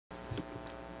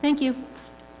Thank you.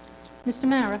 Mr.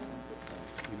 Mara.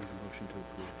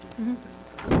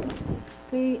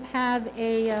 We have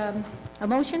a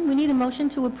motion. We need a motion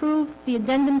to approve the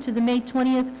addendum to the May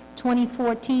 20th,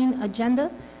 2014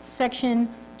 agenda, Section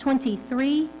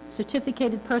 23,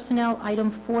 Certificated Personnel,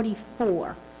 Item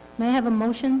 44. May I have a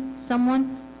motion?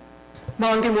 Someone?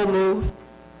 Mongan will move.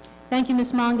 Thank you,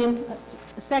 Ms. Mongan.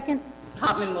 A second?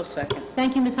 Hopman will second.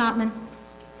 Thank you, Ms. Hopman.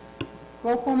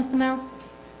 Roll call, Mr. Merrill.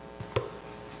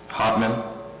 Hopman,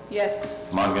 Yes.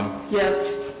 Mongan,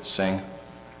 Yes. Singh,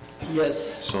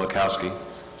 Yes. Silikowski,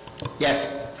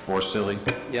 Yes. Borsili,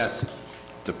 Yes.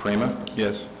 DePrima,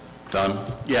 Yes. Dunn,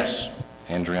 Yes.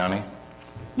 Andriani.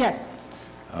 Yes.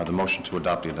 The motion to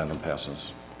adopt the addendum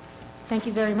passes. Thank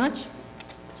you very much.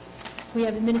 We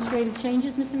have administrative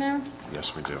changes, Mr. Merrill.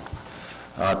 Yes, we do.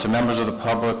 To members of the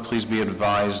public, please be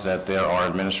advised that there are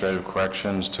administrative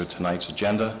corrections to tonight's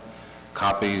agenda.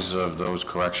 Copies of those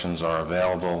corrections are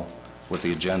available with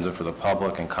the agenda for the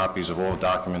public, and copies of all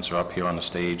documents are up here on the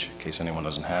stage in case anyone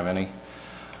doesn't have any.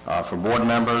 For board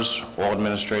members, all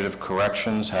administrative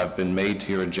corrections have been made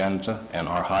to your agenda and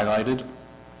are highlighted.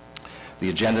 The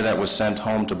agenda that was sent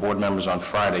home to board members on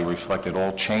Friday reflected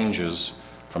all changes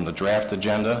from the draft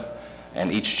agenda,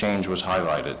 and each change was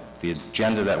highlighted. The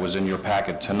agenda that was in your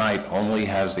packet tonight only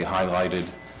has the highlighted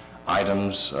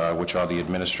items, which are the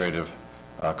administrative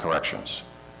corrections.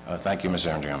 Thank you, Ms.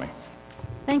 Andriani.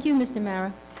 Thank you, Mr.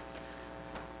 Mara.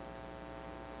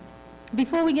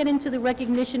 Before we get into the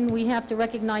recognition, we have to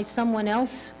recognize someone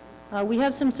else. We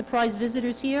have some surprise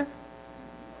visitors here,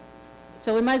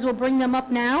 so we might as well bring them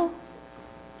up now.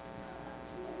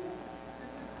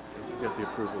 Get the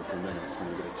approval for minutes when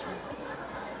you get a chance.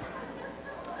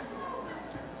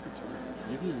 This is terrific.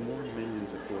 You need more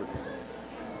minions at board meetings.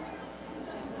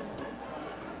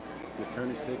 The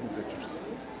attorney's taking pictures.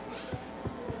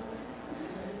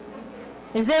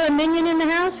 Is there a minion in the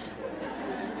house?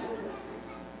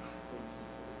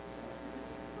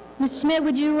 Ms. Schmidt,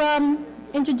 would you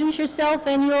introduce yourself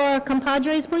and your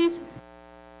compadres, please?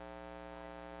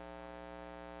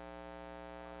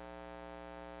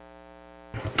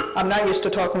 I'm not used to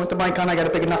talking with the mic on. I got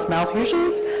a big enough mouth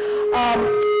usually.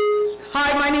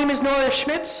 Hi, my name is Nora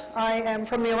Schmitz. I am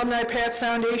from the Alumni Path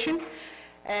Foundation,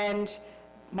 and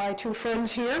my two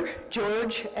friends here,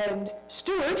 George and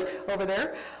Stuart over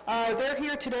there, they're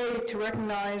here today to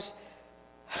recognize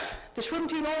the swim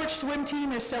team. Ulrich swim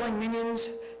team is selling minions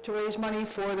to raise money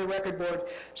for the record board.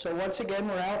 So once again,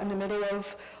 we're out in the middle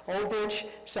of Old Bridge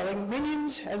selling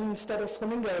minions as instead of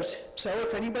flamingos. So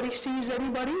if anybody sees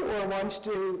anybody or wants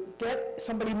to get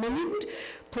somebody minioned,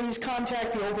 please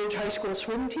contact the Old Bridge High School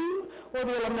swim team or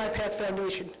the Alumni Path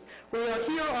Foundation. We are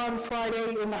here on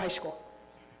Friday in the high school.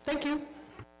 Thank you.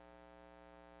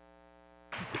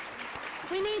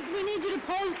 We need you to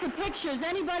pose for pictures.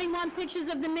 Anybody want pictures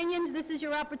of the minions? This is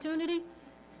your opportunity.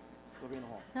 They'll be in the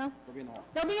hall. No? They'll be in the hall.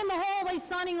 They'll be in the hallway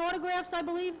signing autographs, I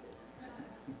believe.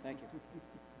 Thank you.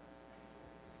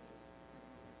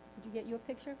 Did you get your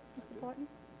picture, Mr. Barton?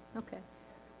 Okay.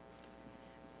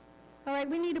 All right,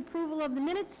 we need approval of the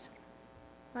minutes.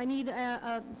 I need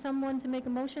someone to make a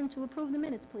motion to approve the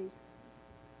minutes, please.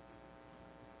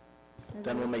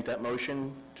 Then we'll make that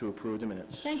motion to approve the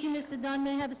minutes. Thank you, Mr. Dunn.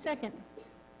 May I have a second?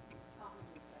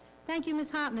 Thank you,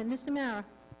 Ms. Hopman. Mr. Mara?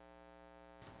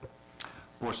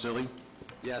 Borsili,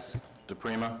 Yes.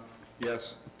 DePrima,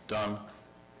 Yes. Dunn,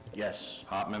 Yes.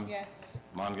 Hopman, Yes.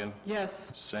 Mongan,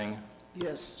 Yes. Singh,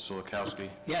 Yes. Silikowski,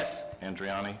 Yes.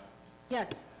 Andriani.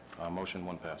 Yes. Motion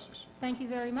one passes. Thank you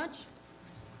very much.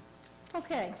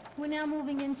 Okay, we're now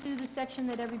moving into the section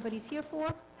that everybody's here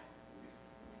for.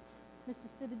 Mr.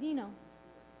 Cittadino,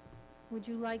 would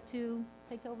you like to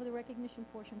take over the recognition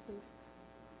portion, please?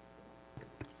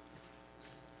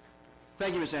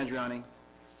 Thank you, Ms. Andriani.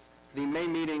 The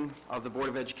main meeting of the Board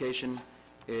of Education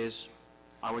is,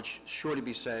 I would sure to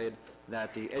be said,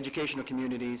 that the educational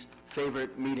community's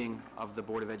favorite meeting of the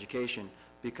Board of Education,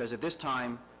 because at this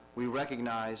time, we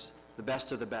recognize the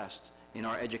best of the best in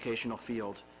our educational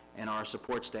field and our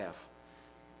support staff.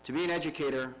 To be an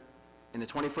educator in the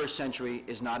 21st century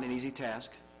is not an easy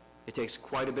task. It takes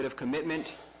quite a bit of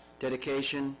commitment,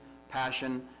 dedication,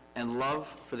 passion, and love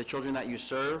for the children that you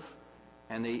serve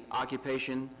and the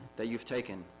occupation that you've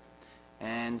taken.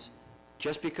 And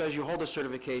just because you hold a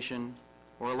certification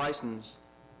or a license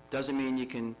doesn't mean you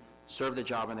can serve the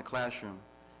job in the classroom.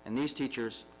 And these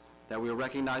teachers that we are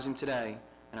recognizing today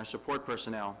and our support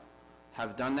personnel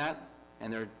have done that,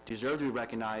 and they deserve to be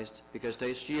recognized because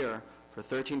this year, for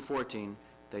 13-14,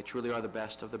 they truly are the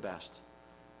best of the best.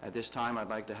 At this time, I'd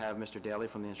like to have Mr. Daly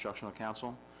from the Instructional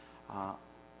Council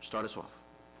start us off.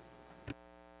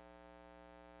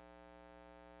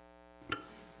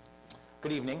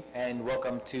 Good evening, and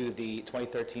welcome to the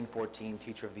 2013-14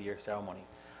 Teacher of the Year ceremony.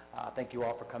 Thank you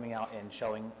all for coming out and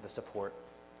showing the support.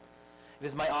 It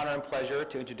is my honor and pleasure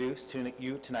to introduce to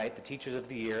you tonight the Teachers of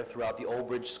the Year throughout the Old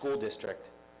Bridge School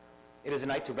District. It is a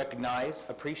night to recognize,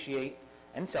 appreciate,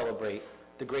 and celebrate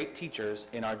the great teachers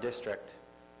in our district.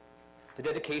 The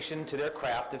dedication to their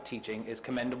craft of teaching is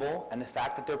commendable, and the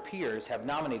fact that their peers have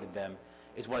nominated them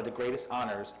is one of the greatest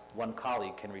honors one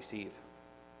colleague can receive.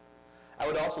 I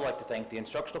would also like to thank the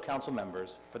Instructional Council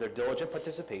members for their diligent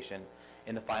participation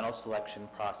in the final selection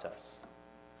process.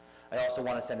 I also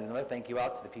want to send another thank you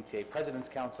out to the PTA President's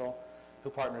Council, who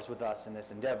partners with us in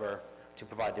this endeavor to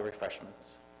provide the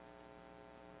refreshments.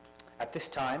 At this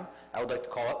time, I would like to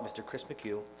call up Mr. Chris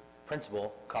McHugh,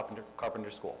 Principal,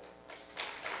 Carpenter School.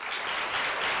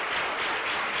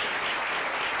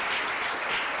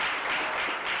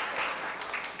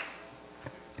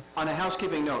 On a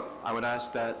housekeeping note, I would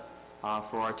ask that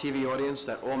for our TV audience,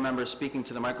 that all members speaking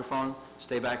to the microphone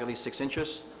stay back at least 6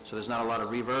 inches so there's not a lot of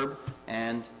reverb,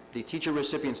 and the teacher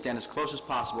recipient stand as close as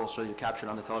possible so you capture it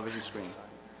on the television screen.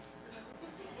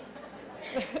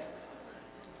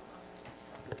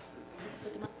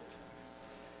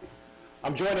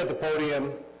 I'm joined at the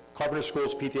podium, Carpenter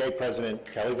School's PTA President,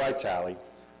 Kelly Vitale,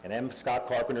 and M. Scott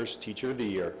Carpenter's Teacher of the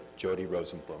Year, Jody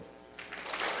Rosenblum.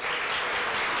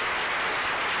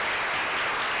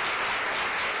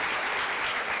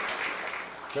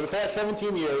 For the past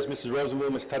 17 years, Mrs.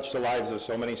 Rosenblum has touched the lives of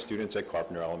so many students at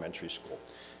Carpenter Elementary School.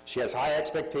 She has high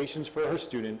expectations for her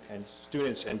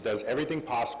students and does everything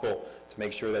possible to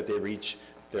make sure that they reach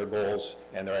their goals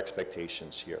and their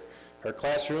expectations here. Her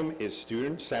classroom is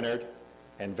student-centered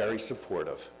and very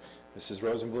supportive. Mrs.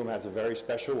 Rosenblum has a very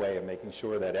special way of making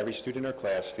sure that every student in her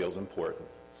class feels important.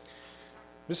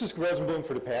 Mrs. Rosenblum,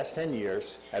 for the past 10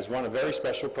 years, has run a very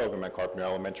special program at Carpenter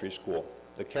Elementary School,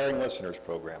 the Caring Listeners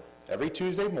Program. Every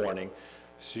Tuesday morning,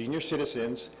 senior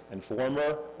citizens and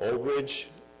former Old Bridge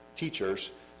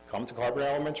teachers come to Carpenter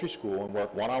Elementary School and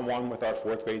work one-on-one with our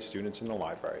 4th grade students in the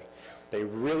library. They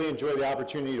really enjoy the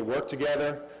opportunity to work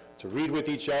together, to read with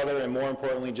each other, and more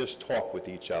importantly, just talk with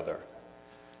each other.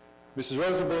 Mrs.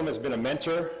 Rosenblum has been a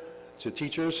mentor to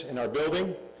teachers in our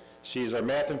building. She is our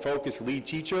math and focus lead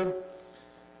teacher,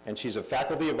 and she's a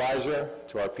faculty advisor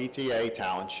to our PTA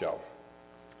talent show.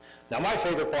 Now, my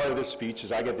favorite part of this speech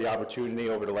is I get the opportunity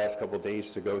over the last couple of days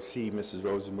to go see Mrs.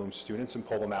 Rosenblum's students and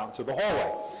pull them out into the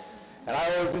hallway. And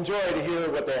I always enjoy to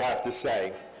hear what they have to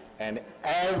say. And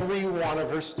every one of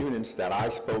her students that I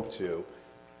spoke to,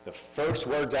 the first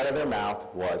words out of their mouth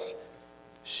was,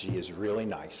 "She is really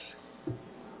nice."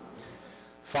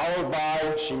 Followed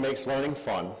by, "She makes learning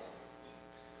fun."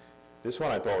 This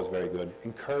one I thought was very good.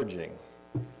 "Encouraging."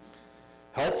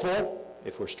 "Helpful."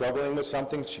 If we're struggling with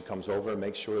something, she comes over and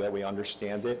makes sure that we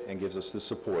understand it and gives us the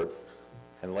support.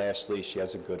 And lastly, she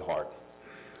has a good heart.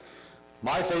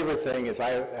 My favorite thing is I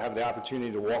have the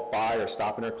opportunity to walk by or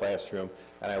stop in her classroom,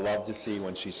 and I love to see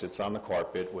when she sits on the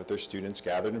carpet with her students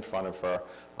gathered in front of her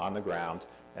on the ground,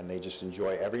 and they just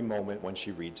enjoy every moment when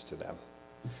she reads to them.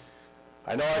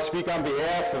 I know I speak on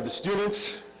behalf of the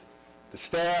students, the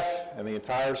staff, and the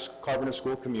entire Carpenter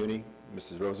School community.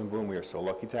 Mrs. Rosenblum, we are so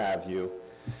lucky to have you.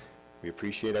 We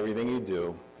appreciate everything you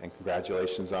do, and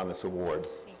congratulations on this award.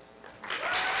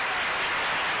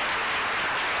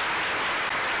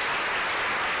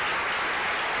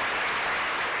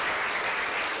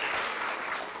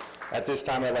 At this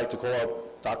time, I'd like to call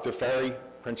up Dr. Ferry,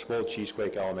 Principal of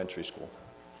Cheesequake Elementary School.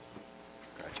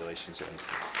 Congratulations,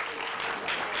 Mrs.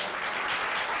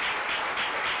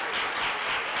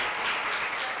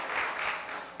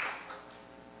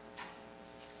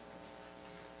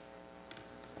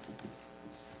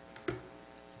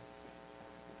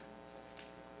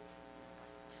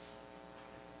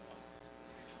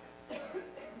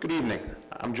 Good evening.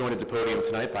 I'm joined at the podium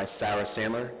tonight by Sarah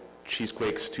Sandler,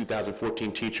 Cheesequake's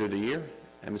 2014 Teacher of the Year,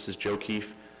 and Mrs. Jo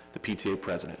Keefe, the PTA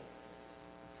President.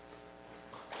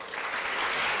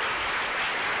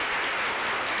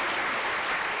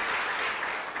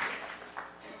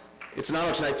 It's an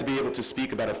honor tonight to be able to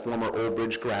speak about a former Old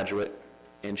Bridge graduate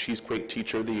and Cheesequake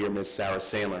Teacher of the Year, Ms. Sarah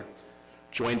Sandler,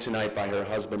 joined tonight by her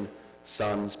husband,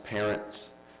 sons, parents,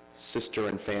 sister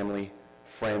and family,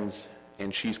 friends,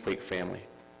 and Cheesequake family.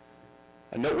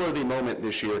 A noteworthy moment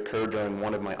this year occurred during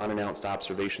one of my unannounced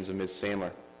observations of Ms.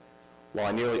 Sandler. While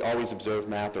I nearly always observe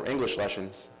math or English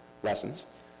lessons,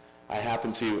 I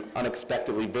happened to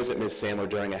unexpectedly visit Ms. Sandler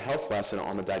during a health lesson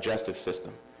on the digestive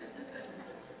system.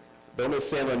 Though Ms.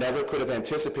 Sandler never could have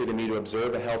anticipated me to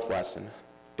observe a health lesson,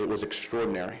 it was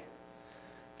extraordinary.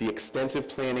 The extensive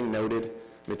planning noted,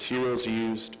 materials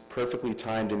used, perfectly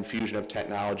timed infusion of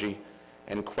technology,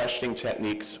 and questioning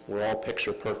techniques were all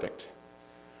picture perfect.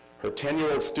 Her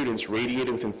 10-year-old students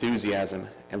radiated with enthusiasm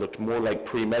and looked more like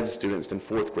pre-med students than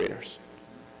fourth graders.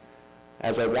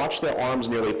 As I watched their arms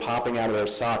nearly popping out of their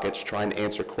sockets trying to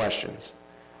answer questions,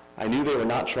 I knew they were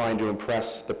not trying to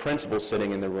impress the principal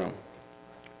sitting in the room.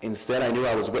 Instead, I knew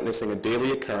I was witnessing a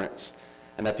daily occurrence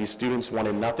and that these students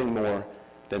wanted nothing more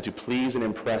than to please and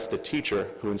impress the teacher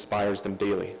who inspires them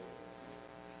daily.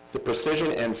 The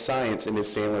precision and science in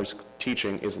Ms. Sandler's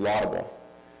teaching is laudable.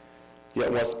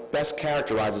 Yet what best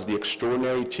characterizes the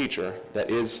extraordinary teacher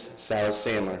that is Sarah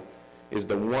Sandler is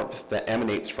the warmth that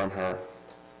emanates from her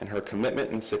and her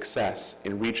commitment and success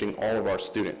in reaching all of our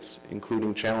students,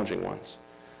 including challenging ones.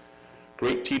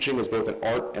 Great teaching is both an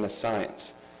art and a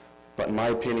science, but in my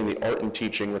opinion, the art in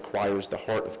teaching requires the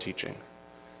heart of teaching.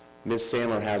 Ms.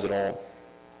 Sandler has it all.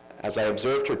 As I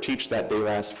observed her teach that day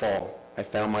last fall, I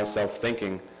found myself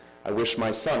thinking, I wish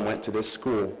my son went to this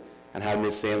school and had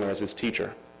Ms. Sandler as his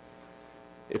teacher.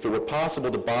 If it were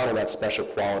possible to bottle that special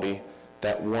quality,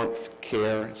 that warmth,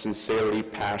 care, sincerity,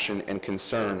 passion, and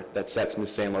concern that sets Ms.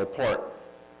 Sandler apart,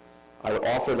 I would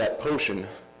offer that potion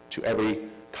to every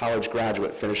college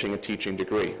graduate finishing a teaching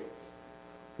degree.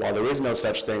 While there is no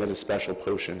such thing as a special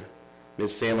potion,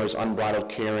 Ms. Sandler's unbridled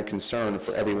care and concern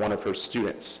for every one of her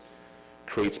students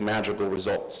creates magical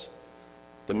results.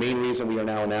 The main reason we are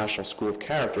now a National School of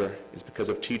Character is because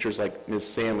of teachers like Ms.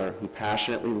 Sandler who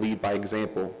passionately lead by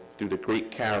example through the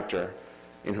great character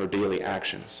in her daily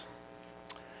actions.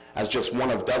 As just one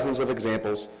of dozens of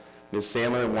examples, Ms.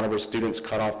 Sandler and one of her students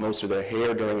cut off most of their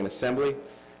hair during an assembly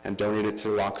and donated it to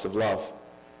Locks of Love.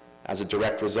 As a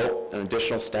direct result, an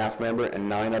additional staff member and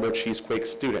 9 other Cheesequake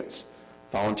students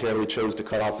voluntarily chose to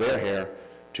cut off their hair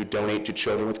to donate to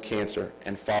children with cancer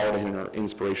and followed in her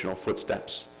inspirational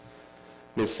footsteps.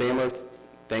 Ms. Sandler,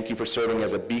 thank you for serving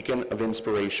as a beacon of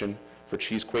inspiration for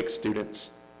Cheesequake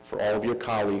students, for all of your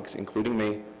colleagues, including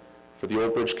me, for the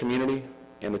Old Bridge community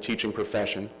and the teaching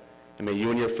profession, and may you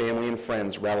and your family and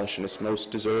friends relish in this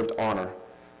most deserved honor,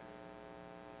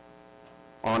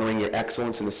 honoring your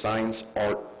excellence in the science,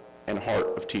 art, and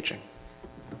heart of teaching.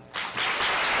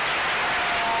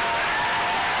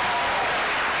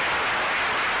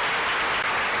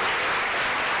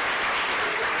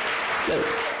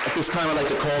 At this time, I'd like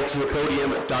to call to the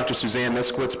podium Dr. Suzanne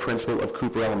Miskowitz, principal of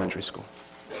Cooper Elementary School.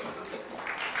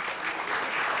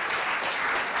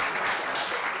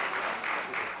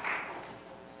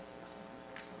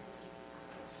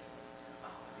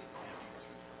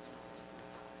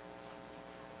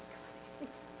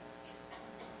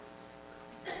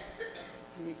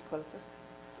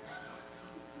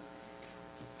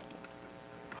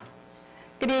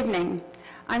 Good evening.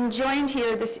 I'm joined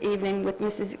here this evening with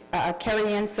Mrs.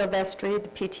 Kerry Ann Silvestri, the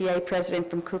PTA president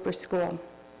from Cooper School.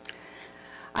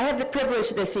 I have the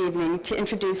privilege this evening to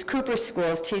introduce Cooper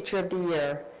School's Teacher of the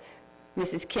Year,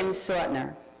 Mrs. Kim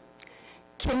Sautner.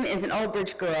 Kim is an Old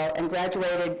Bridge girl and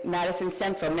graduated Madison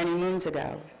Central many moons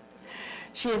ago.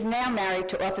 She is now married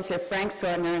to Officer Frank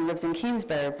Sautner and lives in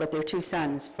Keensburg with their 2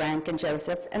 sons, Frank and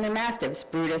Joseph, and their mastiffs,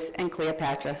 Brutus and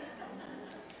Cleopatra.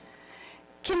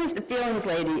 Kim is the feelings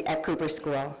lady at Cooper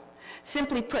School.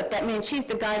 Simply put, that means she's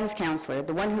the guidance counselor,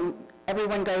 the one who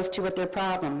everyone goes to with their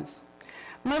problems.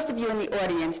 Most of you in the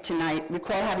audience tonight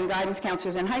recall having guidance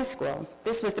counselors in high school.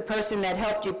 This was the person that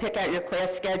helped you pick out your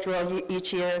class schedule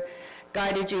each year,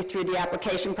 guided you through the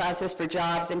application process for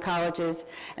jobs in colleges,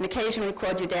 and occasionally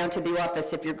called you down to the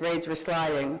office if your grades were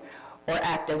sliding, or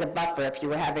act as a buffer if you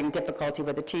were having difficulty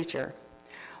with a teacher.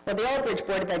 Well, the Old Bridge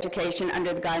Board of Education,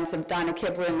 under the guidance of Donna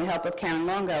Kibler and the help of Karen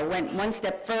Longo, went one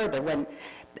step further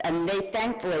and they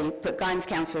thankfully put guidance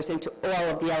counselors into all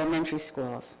of the elementary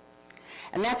schools.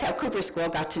 And that's how Cooper School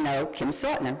got to know Kim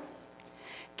Sautner.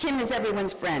 Kim is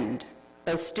everyone's friend,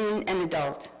 both student and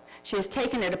adult. She has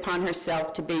taken it upon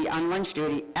herself to be on lunch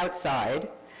duty outside,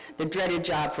 the dreaded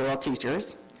job for all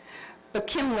teachers. But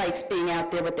Kim likes being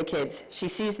out there with the kids. She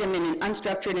sees them in an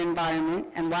unstructured environment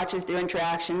and watches their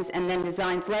interactions and then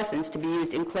designs lessons to be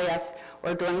used in class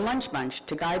or during lunch bunch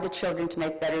to guide the children to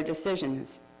make better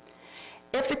decisions.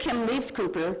 After Kim leaves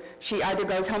Cooper, she either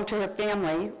goes home to her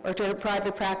family or to her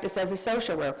private practice as a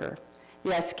social worker.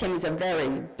 Yes, Kim is a very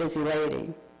busy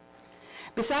lady.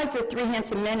 Besides the 3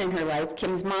 handsome men in her life,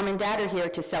 Kim's mom and dad are here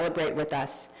to celebrate with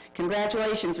us.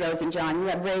 Congratulations, Rose and John. You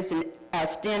have raised an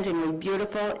outstandingly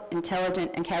beautiful,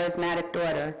 intelligent, and charismatic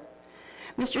daughter.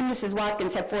 Mr. and Mrs.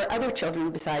 Watkins have 4 other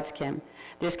children besides Kim.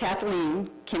 There's Kathleen,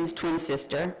 Kim's twin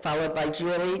sister, followed by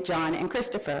Julie, John, and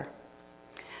Christopher.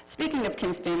 Speaking of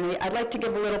Kim's family, I'd like to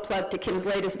give a little plug to Kim's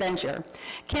latest venture.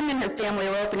 Kim and her family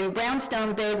are opening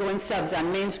Brownstone Bagel and Subs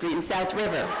on Main Street in South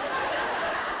River.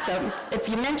 So if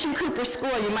you mention Cooper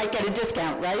School, you might get a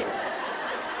discount, right?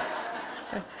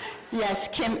 Yes,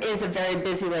 Kim is a very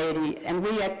busy lady, and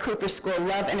we at Cooper School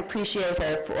love and appreciate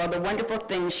her for all the wonderful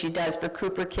things she does for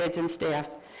Cooper kids and staff.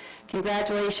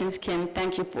 Congratulations, Kim.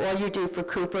 Thank you for all you do for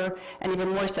Cooper, and even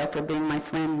more so for being my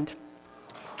friend.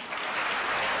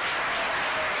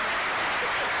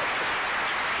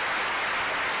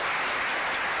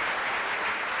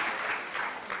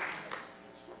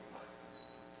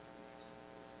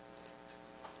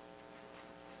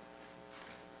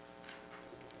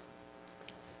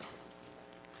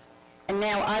 And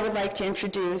now I would like to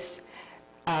introduce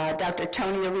Dr.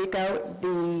 Tony Arrico,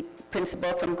 the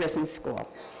principal from Grissom School.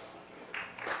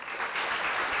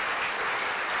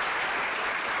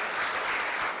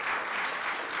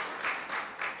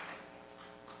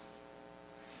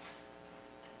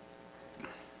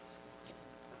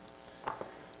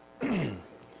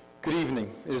 Good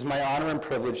evening. It is my honor and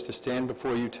privilege to stand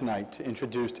before you tonight to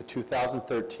introduce the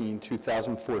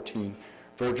 2013-2014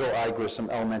 Virgil I. Grissom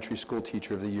Elementary School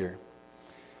Teacher of the Year.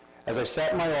 As I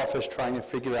sat in my office trying to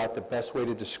figure out the best way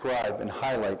to describe and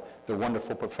highlight the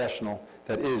wonderful professional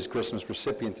that is Grissom's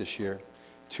recipient this year,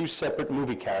 two separate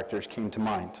movie characters came to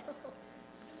mind.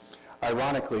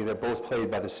 Ironically, they're both played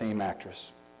by the same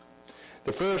actress.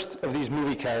 The first of these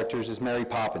movie characters is Mary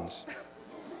Poppins.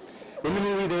 In the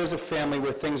movie, there is a family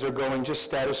where things are going just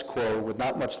status quo with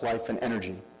not much life and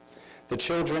energy. The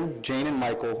children, Jane and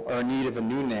Michael, are in need of a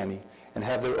new nanny and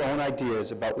have their own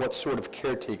ideas about what sort of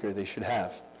caretaker they should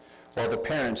have, while the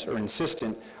parents are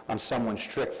insistent on someone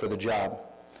strict for the job.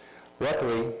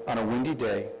 Luckily, on a windy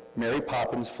day, Mary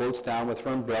Poppins floats down with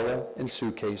her umbrella and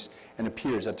suitcase and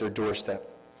appears at their doorstep.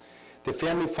 The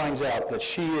family finds out that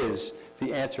she is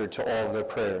the answer to all of their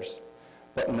prayers,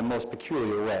 but in the most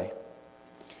peculiar way.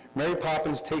 Mary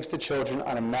Poppins takes the children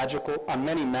on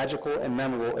many magical and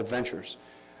memorable adventures,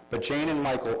 but Jane and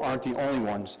Michael aren't the only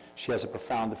ones she has a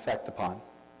profound effect upon.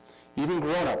 Even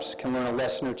grown-ups can learn a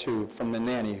lesson or two from the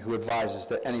nanny who advises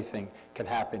that anything can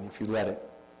happen if you let it.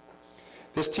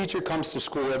 This teacher comes to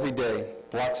school every day,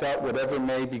 blocks out whatever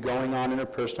may be going on in her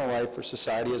personal life or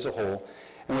society as a whole,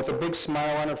 and with a big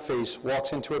smile on her face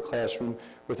walks into her classroom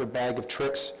with her bag of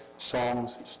tricks,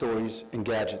 songs, stories, and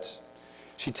gadgets.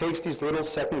 She takes these little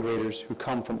second graders who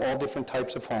come from all different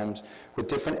types of homes with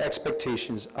different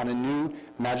expectations on a new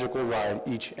magical ride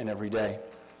each and every day.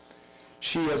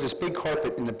 She has this big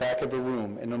carpet in the back of her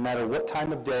room, and no matter what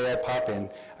time of day I pop in,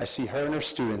 I see her and her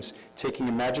students taking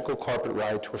a magical carpet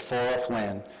ride to a far-off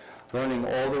land, learning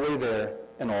all the way there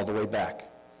and all the way back.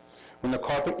 When the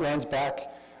carpet lands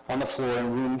back on the floor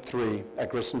in room 3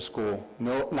 at Grissom School,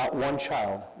 not one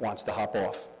child wants to hop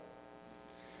off.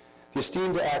 The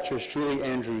esteemed actress Julie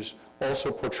Andrews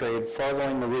also portrayed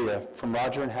Fraulein Maria from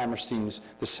Roger and Hammerstein's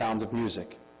The Sound of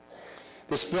Music.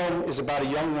 This film is about a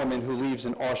young woman who leaves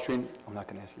an Austrian, I'm not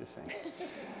going to ask you to sing,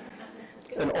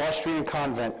 an Austrian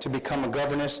convent to become a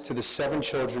governess to the 7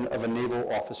 children of a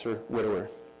naval officer widower.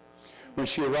 When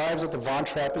she arrives at the Von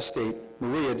Trapp estate,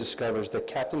 Maria discovers that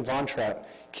Captain Von Trapp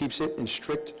keeps it in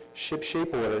strict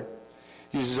ship-shape order,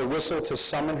 uses a whistle to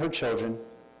summon her children,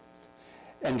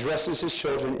 and dresses his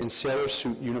children in sailor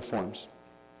suit uniforms.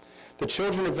 The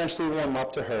children eventually warm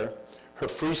up to her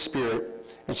free spirit,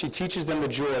 and she teaches them the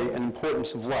joy and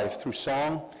importance of life through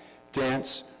song,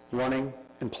 dance, running,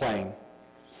 and playing.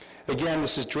 Again,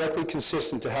 this is directly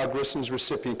consistent to how Grissom's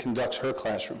recipient conducts her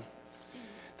classroom.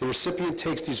 The recipient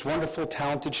takes these wonderful,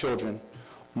 talented children,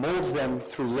 molds them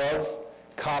through love,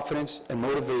 confidence, and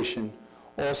motivation,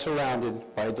 all surrounded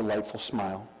by a delightful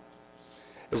smile.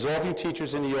 As all of you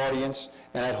teachers in the audience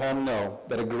and at home know,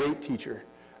 that a great teacher,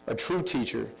 a true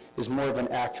teacher, is more of an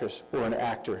actress or an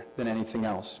actor than anything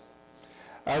else.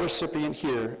 Our recipient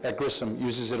here at Grissom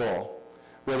uses it all,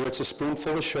 whether it's a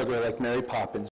spoonful of sugar like Mary Poppins,